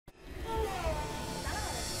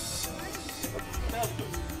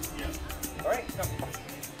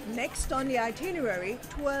Next on the itinerary,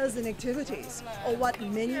 tours and activities, or what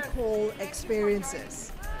many call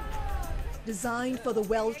experiences. Designed for the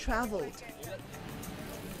well-traveled,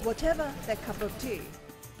 whatever their cup of tea.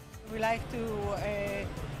 We like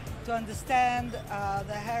to understand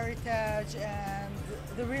the heritage and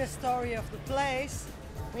the real story of the place.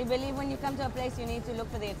 We believe when you come to a place, you need to look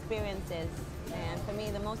for the experiences. And for me,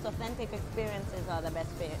 the most authentic experiences are the best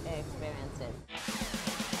experiences.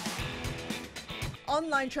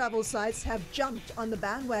 Online travel sites have jumped on the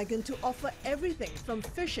bandwagon to offer everything from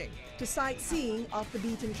fishing to sightseeing off the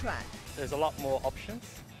beaten track. There's a lot more options,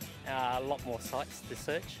 a lot more sites to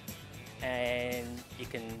search, and you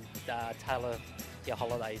can tailor your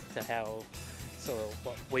holidays to how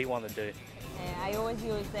what we want to do. I always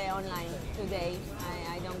use the online today.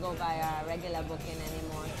 I don't go by a regular booking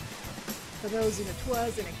anymore. For those in the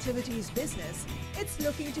tours and activities business, it's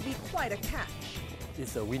looking to be quite a catch.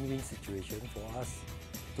 It's a win-win situation for us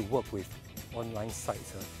to work with online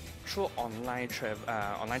sites. Through online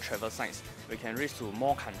travel sites, we can reach to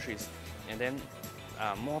more countries, and then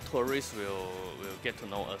more tourists will get to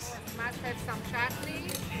know us. Must have some chutney,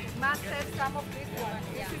 must have some of this one.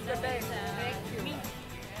 This is the best. Thank you.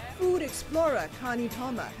 Food explorer Kani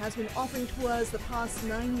Toma has been offering tours the past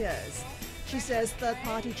 9 years. She says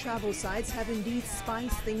third-party travel sites have indeed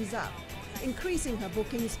spiced things up, increasing her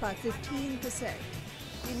bookings by 15%.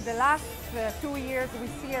 In the last 2 years, we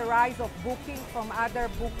see a rise of booking from other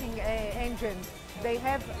booking engines. They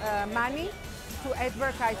have money to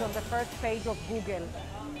advertise on the first page of Google,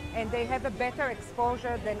 and they have a better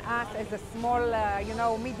exposure than us as a small,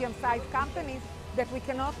 medium-sized companies that we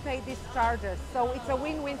cannot pay these charges. So it's a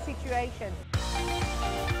win-win situation.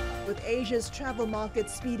 With Asia's travel market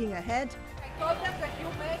speeding ahead, I told them that you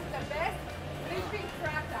make the best sleeping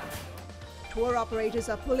prata. tour operators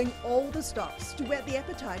are pulling all the stops to whet the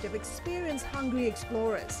appetite of experience-hungry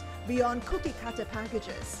explorers beyond cookie-cutter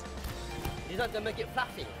packages. You don't have to make it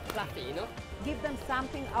fluffy, you know? Give them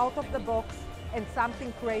something out of the box and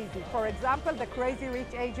something crazy. For example, the Crazy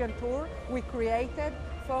Rich Asian tour we created,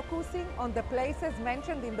 focusing on the places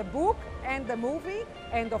mentioned in the book and the movie,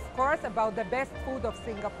 and of course about the best food of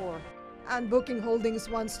Singapore. And Booking Holdings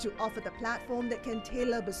wants to offer the platform that can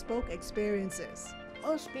tailor bespoke experiences.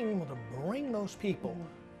 Us being able to bring those people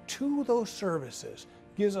to those services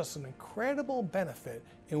gives us an incredible benefit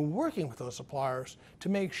in working with those suppliers to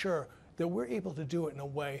make sure that we're able to do it in a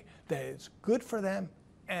way that is good for them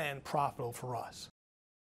and profitable for us.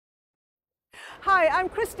 Hi, I'm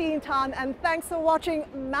Christine Tan, and thanks for watching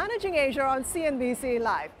Managing Asia on CNBC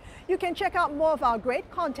Live. You can check out more of our great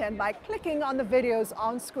content by clicking on the videos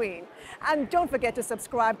on screen. And don't forget to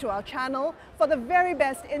subscribe to our channel for the very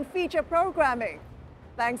best in feature programming.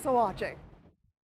 Thanks for watching.